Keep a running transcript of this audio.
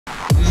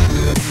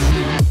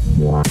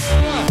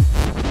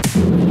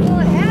Pull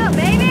it out,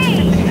 baby!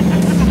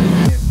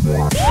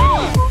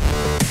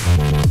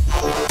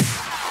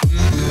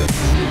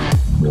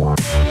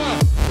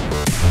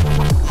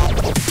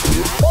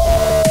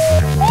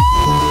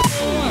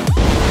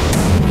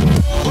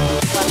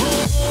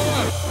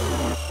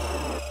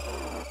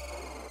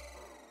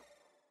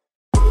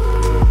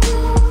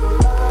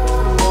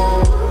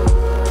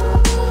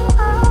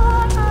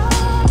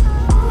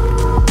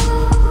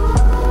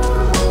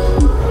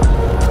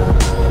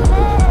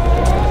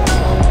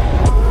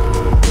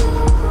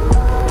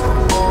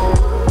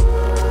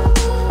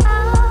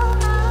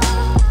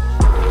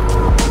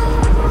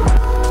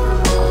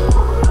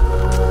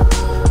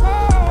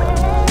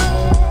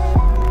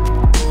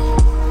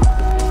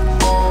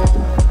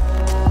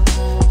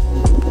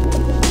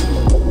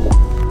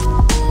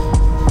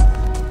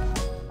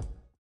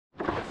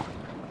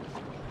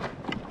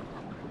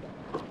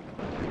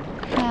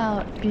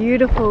 How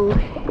beautiful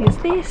is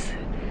this?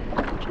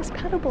 Just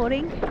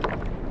paddleboarding.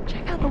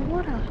 Check out the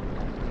water.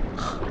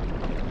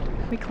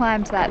 We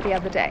climbed that the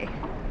other day.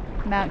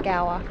 Mt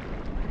Gower.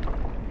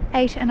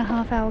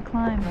 8.5 hour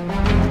climb.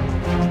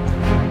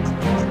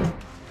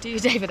 Do you,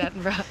 David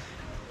Attenborough?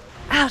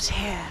 Out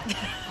here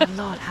on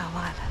Lord Howe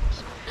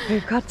Island,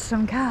 we've got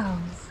some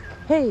cows.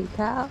 Hey,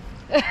 cow.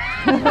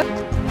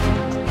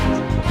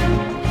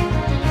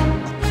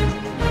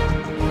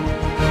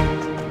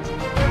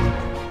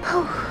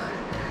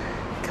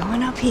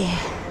 Going up here.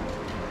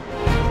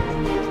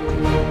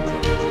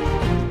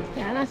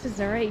 Yeah, that's just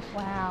a reef.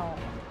 Wow.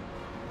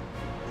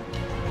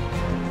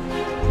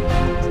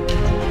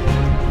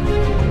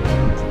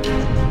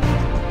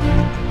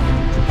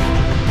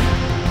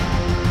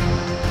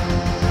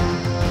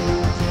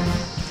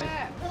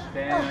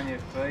 Stand on your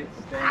feet,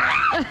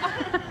 stand.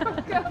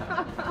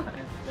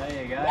 There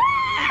you go.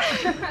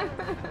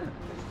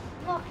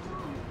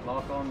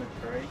 Lock on the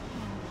tree.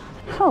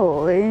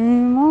 Holy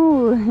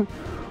moly.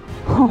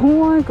 Oh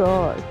my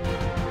god.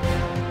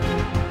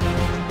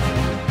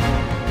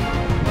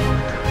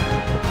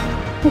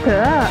 Look at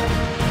that.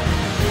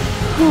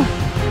 Oh.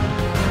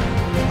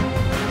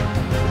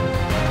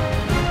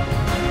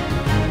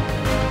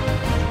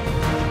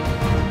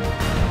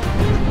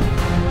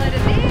 Look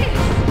at this.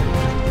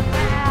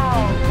 Wow.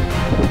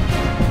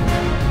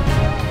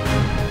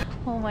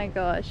 Oh my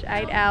gosh,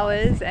 8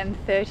 hours and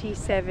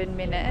 37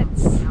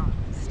 minutes.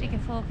 Stick a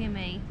fork in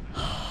me.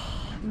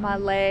 My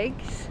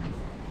legs.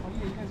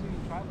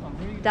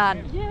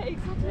 Done. Yeah,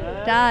 exactly.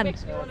 Done.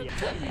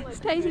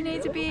 Stacey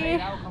needs a beer.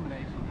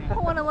 I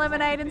want a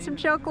lemonade and some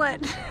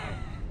chocolate.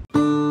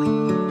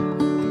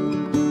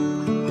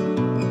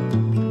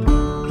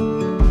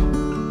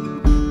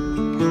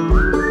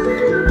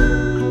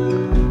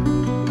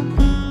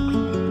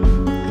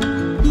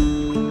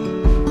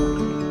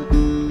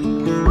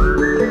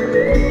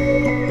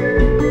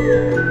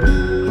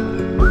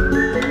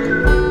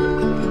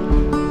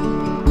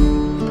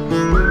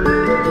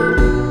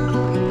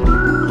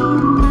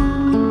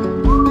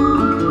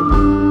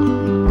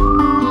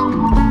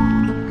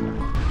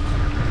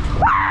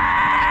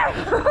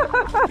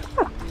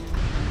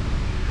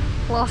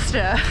 Lost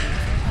her.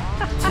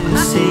 To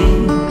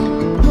see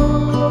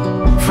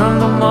from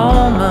the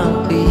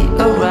moment we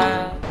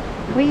arrived.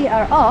 We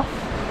are off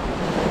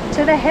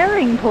to the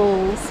herring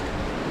pools.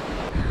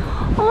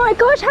 Oh my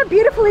gosh, how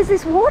beautiful is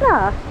this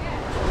water?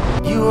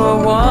 You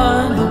are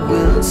one who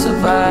will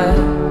survive.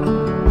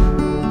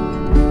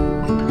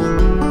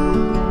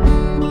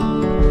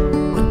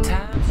 When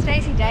time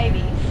Stacey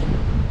Davies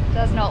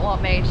does not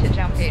want me to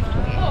jump in.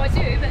 Oh, I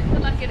do, but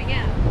good luck getting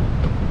out.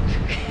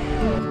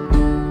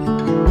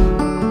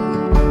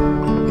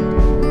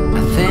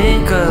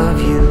 think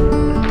of you.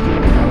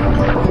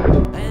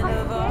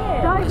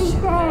 Don't be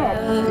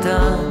scared.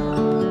 Done.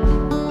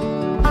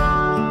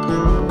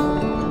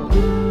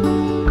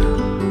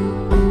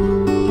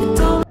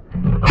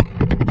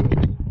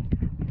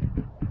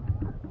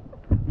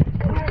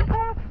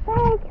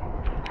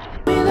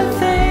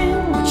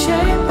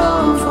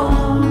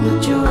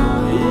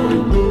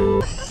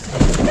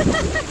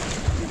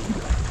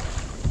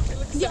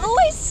 You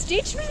always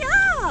stitch me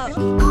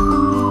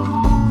up!